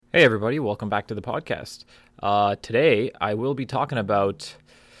Hey, everybody, welcome back to the podcast. Today, I will be talking about,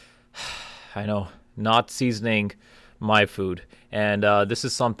 I know, not seasoning my food. And this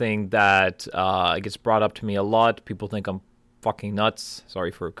is something that gets brought up to me a lot. People think I'm fucking nuts. Sorry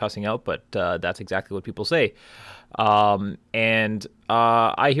for cussing out, but that's exactly what people say. And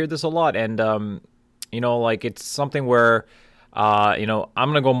I hear this a lot. And it's something where, I'm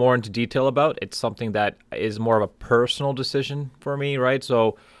going to go more into detail about. It's something that is more of a personal decision for me, right?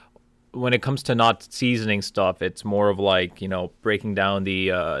 So, when it comes to not seasoning stuff, it's more of like breaking down the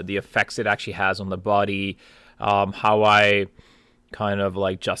effects it actually has on the body, how I kind of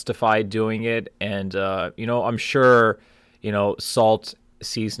like justify doing it, and I'm sure salt,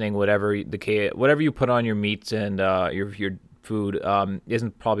 seasoning, whatever you put on your meats and your food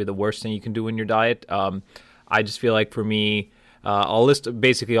isn't probably the worst thing you can do in your diet. I just feel like for me. I'll list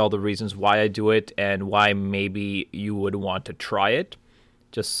basically all the reasons why I do it and why maybe you would want to try it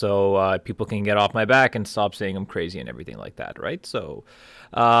just so people can get off my back and stop saying I'm crazy and everything like that, right? So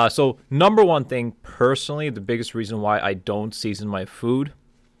number one thing, personally, the biggest reason why I don't season my food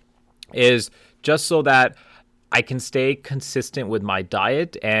is just so that I can stay consistent with my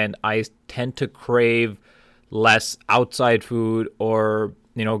diet, and I tend to crave less outside food or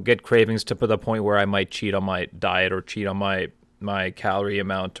get cravings to the point where I might cheat on my diet or cheat on my calorie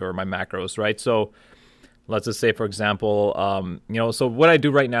amount or my macros, right? So let's just say, for example, so what I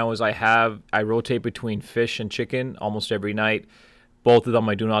do right now is I rotate between fish and chicken almost every night. Both of them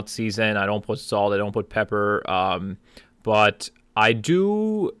I do not season. I don't put salt. I don't put pepper. But I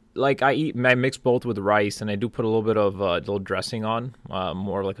do I mix both with rice, and I do put a little bit of little dressing on,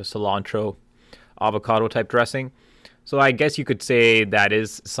 more like a cilantro, avocado type dressing. So I guess you could say that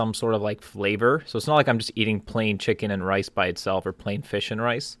is some sort of like flavor. So it's not like I'm just eating plain chicken and rice by itself or plain fish and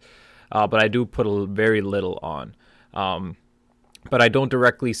rice. But I do put very little on. But I don't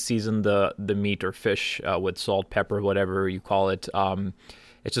directly season the meat or fish with salt, pepper, whatever you call it.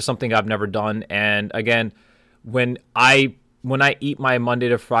 It's just something I've never done. And again, when I eat my Monday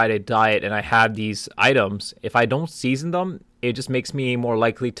to Friday diet and I have these items, if I don't season them, it just makes me more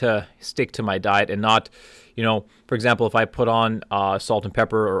likely to stick to my diet and not, for example, if I put on salt and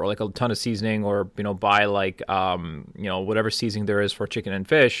pepper or like a ton of seasoning, or buy like whatever seasoning there is for chicken and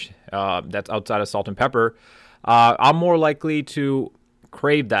fish that's outside of salt and pepper, I'm more likely to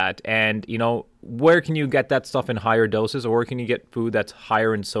crave that. And where can you get that stuff in higher doses, or where can you get food that's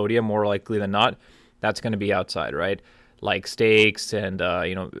higher in sodium? More likely than not, that's going to be outside, right? Like steaks and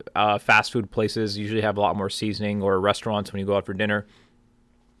fast food places usually have a lot more seasoning, or restaurants when you go out for dinner.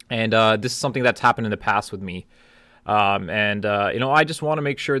 And this is something that's happened in the past with me. I just want to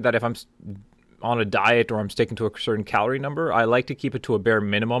make sure that if I'm on a diet or I'm sticking to a certain calorie number, I like to keep it to a bare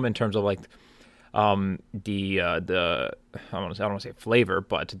minimum in terms of like the I don't want to say flavor,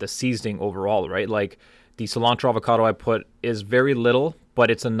 but the seasoning overall, right? Like the cilantro avocado I put is very little,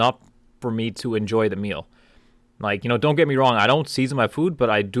 but it's enough for me to enjoy the meal. Like, don't get me wrong, I don't season my food, but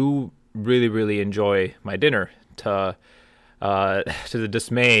I do really, really enjoy my dinner to the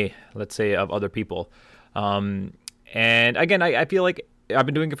dismay, let's say, of other people. And again, I feel like I've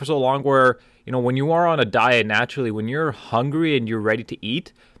been doing it for so long where, when you are on a diet, naturally, when you're hungry and you're ready to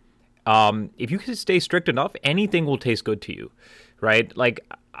eat, if you can stay strict enough, anything will taste good to you, right? Like,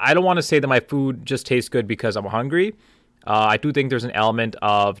 I don't want to say that my food just tastes good because I'm hungry. I do think there's an element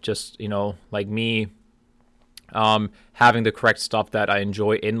of just, like me having the correct stuff that I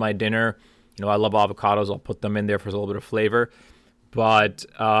enjoy in my dinner. I love avocados. I'll put them in there for a little bit of flavor. But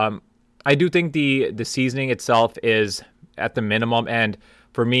I do think the seasoning itself is at the minimum. And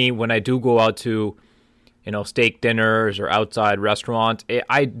for me, when I do go out to, steak dinners or outside restaurants,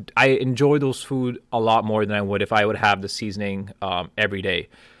 I enjoy those food a lot more than I would if I would have the seasoning every day,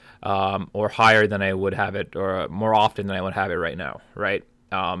 or higher than I would have it, or more often than I would have it right now, right?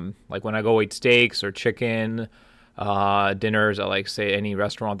 Like when I go eat steaks or chicken dinners at, like, say, any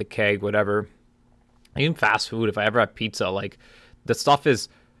restaurant, the Keg, whatever, even fast food, if I ever have pizza, like, the stuff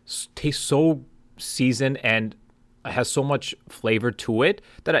tastes so seasoned and has so much flavor to it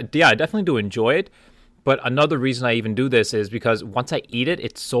that I definitely do enjoy it. But another reason I even do this is because once I eat it,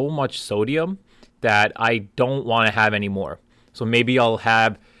 it's so much sodium that I don't want to have any more. So maybe I'll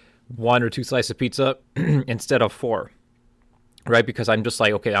have 1 or 2 slices of pizza instead of 4, right? Because I'm just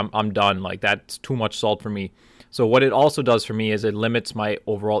like, okay, I'm done. Like, that's too much salt for me. So what it also does for me is it limits my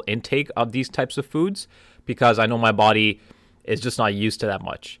overall intake of these types of foods, because I know my body is just not used to that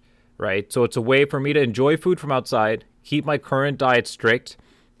much, right? So it's a way for me to enjoy food from outside, keep my current diet strict,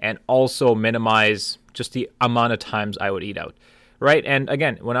 and also minimize just the amount of times I would eat out, right? And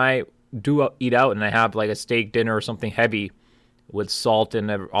again, when I do eat out and I have like a steak dinner or something heavy, with salt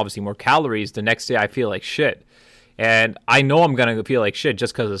and obviously more calories, the next day I feel like shit. And I know I'm going to feel like shit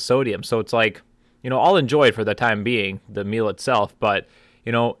just because of sodium. So it's like, I'll enjoy it for the time being, the meal itself, but,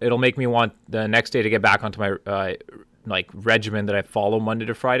 it'll make me want the next day to get back onto my, regimen that I follow Monday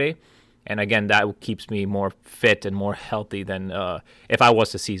to Friday. And again, that keeps me more fit and more healthy than if I was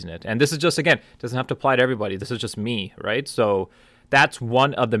to season it. And this is just, again, doesn't have to apply to everybody. This is just me, right? So that's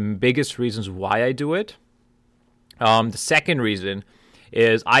one of the biggest reasons why I do it. The second reason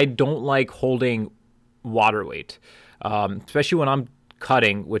is I don't like holding water weight, especially when I'm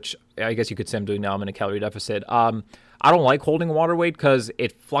cutting, which I guess you could say I'm doing now. I'm in a calorie deficit. I don't like holding water weight because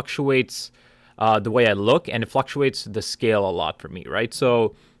it fluctuates the way I look, and it fluctuates the scale a lot for me, right?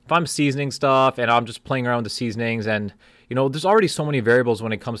 So if I'm seasoning stuff and I'm just playing around with the seasonings, and there's already so many variables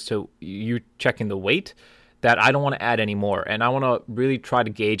when it comes to you checking the weight that I don't want to add any more. And I want to really try to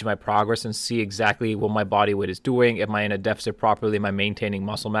gauge my progress and see exactly what my body weight is doing. Am I in a deficit properly? Am I maintaining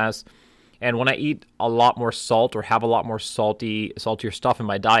muscle mass? And when I eat a lot more salt or have a lot more saltier stuff in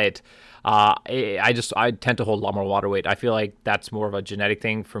my diet, I tend to hold a lot more water weight. I feel like that's more of a genetic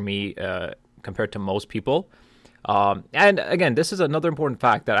thing for me compared to most people. And again, this is another important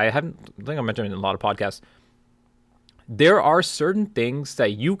fact that I think I mentioned in a lot of podcasts. There are certain things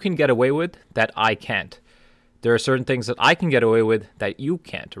that you can get away with that I can't. There are certain things that I can get away with that you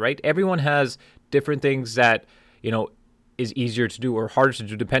can't, right? Everyone has different things that, is easier to do or harder to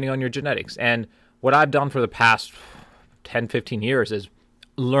do depending on your genetics. And what I've done for the past 10, 15 years is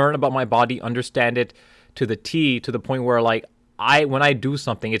learn about my body, understand it to the T, to the point where when I do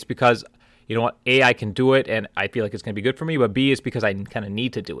something, it's because, A, I can do it and I feel like it's going to be good for me, but B, it's because I kind of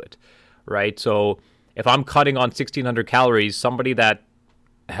need to do it, right? So if I'm cutting on 1,600 calories, somebody that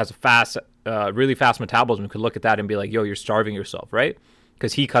has a really fast metabolism could look at that and be like, yo, you're starving yourself, right?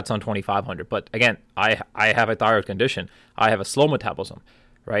 Because he cuts on 2,500. But again, I have a thyroid condition. I have a slow metabolism,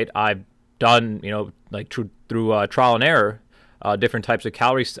 right? I've done, through trial and error, different types of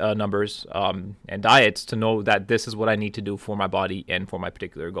calorie numbers and diets to know that this is what I need to do for my body and for my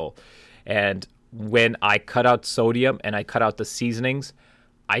particular goal. And when I cut out sodium and I cut out the seasonings,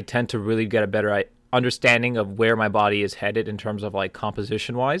 I tend to really get a better understanding of where my body is headed in terms of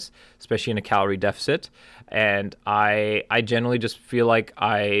composition wise, especially in a calorie deficit. And I generally just feel like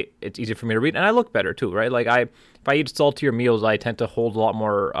it's easier for me to read, and I look better too, right? If I eat saltier meals, I tend to hold a lot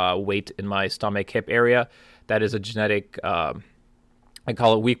more weight in my stomach, hip area. That is a genetic, I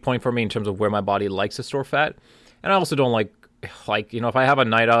call it weak point for me in terms of where my body likes to store fat. And I also don't like, if I have a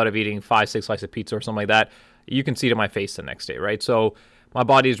night out of eating 5-6 slices of pizza or something like that, you can see it in my face the next day, right? So my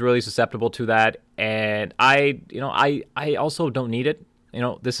body is really susceptible to that, and I also don't need it.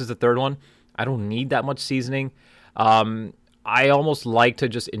 This is the third one. I don't need that much seasoning. I almost like to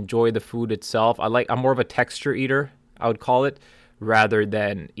just enjoy the food itself. I'm more of a texture eater, I would call it, rather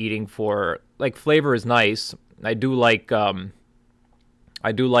than eating for flavor is nice. I do like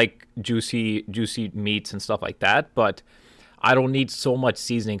juicy meats and stuff like that, but I don't need so much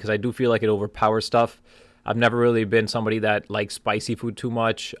seasoning because I do feel like it overpowers stuff. I've never really been somebody that likes spicy food too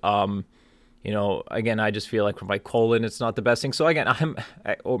much. Again, I just feel like for my colon, it's not the best thing. So again,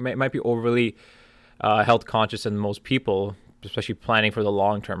 I might be overly health conscious than most people, especially planning for the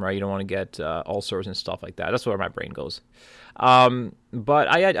long term, right? You don't want to get ulcers and stuff like that. That's where my brain goes. But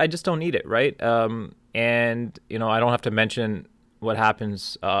I just don't need it, right? And I don't have to mention what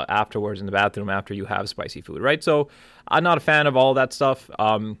happens afterwards in the bathroom after you have spicy food, right? So I'm not a fan of all that stuff.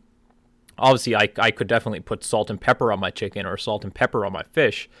 Obviously, I could definitely put salt and pepper on my chicken or salt and pepper on my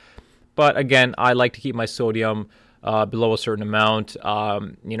fish. But again, I like to keep my sodium below a certain amount,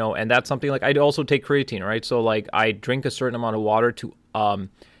 and that's something I also take creatine, right? So I drink a certain amount of water to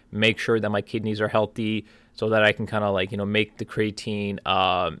make sure that my kidneys are healthy so that I can kind of make the creatine,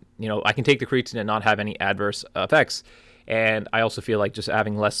 I can take the creatine and not have any adverse effects. And I also feel like just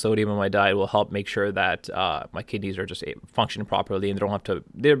having less sodium in my diet will help make sure that my kidneys are just functioning properly and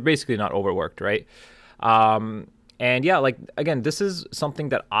they're basically not overworked, right? And yeah, again, this is something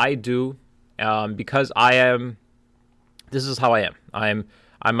that I do because this is how I am.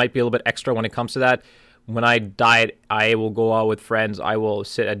 I might be a little bit extra when it comes to that. When I diet, I will go out with friends. I will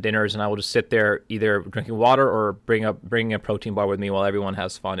sit at dinners and I will just sit there either drinking water or bringing a protein bar with me while everyone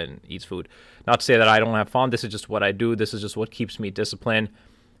has fun and eats food. Not to say that I don't have fun. This is just what I do. This is just what keeps me disciplined,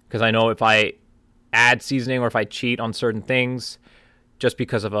 because I know if I add seasoning or if I cheat on certain things just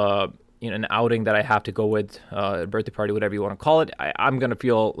because of an outing that I have to go with, a birthday party, whatever you want to call it, I'm going to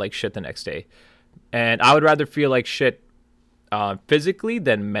feel like shit the next day. And I would rather feel like shit physically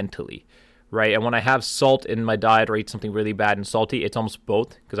than mentally, right? And when I have salt in my diet or eat something really bad and salty, it's almost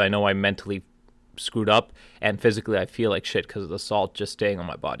both, because I know I mentally screwed up, and physically I feel like shit because of the salt just staying on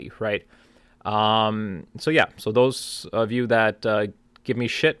my body, right? So those of you that give me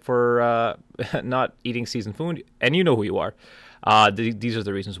shit for not eating seasoned food, and you know who you are, these are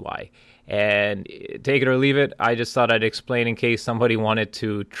the reasons why. And take it or leave it, I just thought I'd explain in case somebody wanted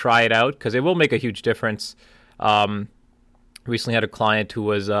to try it out, because it will make a huge difference. Recently had a client who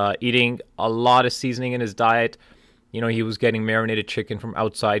was eating a lot of seasoning in his diet. He was getting marinated chicken from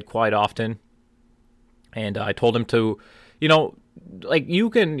outside quite often. And I told him to, you don't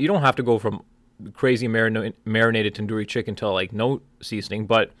have to go from crazy marinated tandoori chicken to like no seasoning,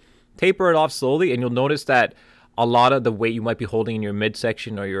 but taper it off slowly, and you'll notice that a lot of the weight you might be holding in your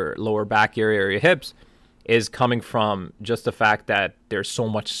midsection or your lower back area or your hips is coming from just the fact that there's so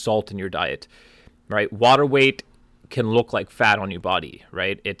much salt in your diet, right? Water weight can look like fat on your body,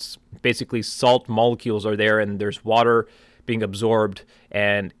 right? It's basically salt molecules are there and there's water being absorbed,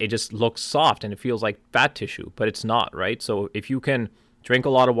 and it just looks soft and it feels like fat tissue, but it's not, right? So if you can drink a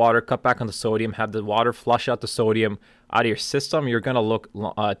lot of water, cut back on the sodium, have the water flush out the sodium out of your system, you're going to look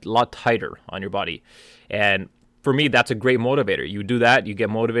a lot tighter on your body. And for me, that's a great motivator. You do that, you get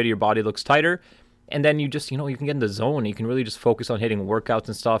motivated, your body looks tighter, and then you just, you can get in the zone. You can really just focus on hitting workouts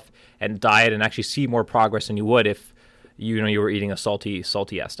and stuff and diet and actually see more progress than you would if, you were eating a salty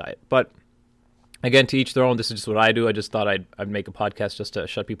ass diet. But again, to each their own. This is just what I do. I just thought I'd make a podcast just to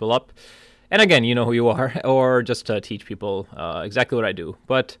shut people up. And again, you know who you are, or just to teach people exactly what I do.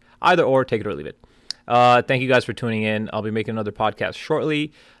 But either or, take it or leave it. Thank you guys for tuning in. I'll be making another podcast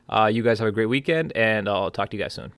shortly. You guys have a great weekend, and I'll talk to you guys soon.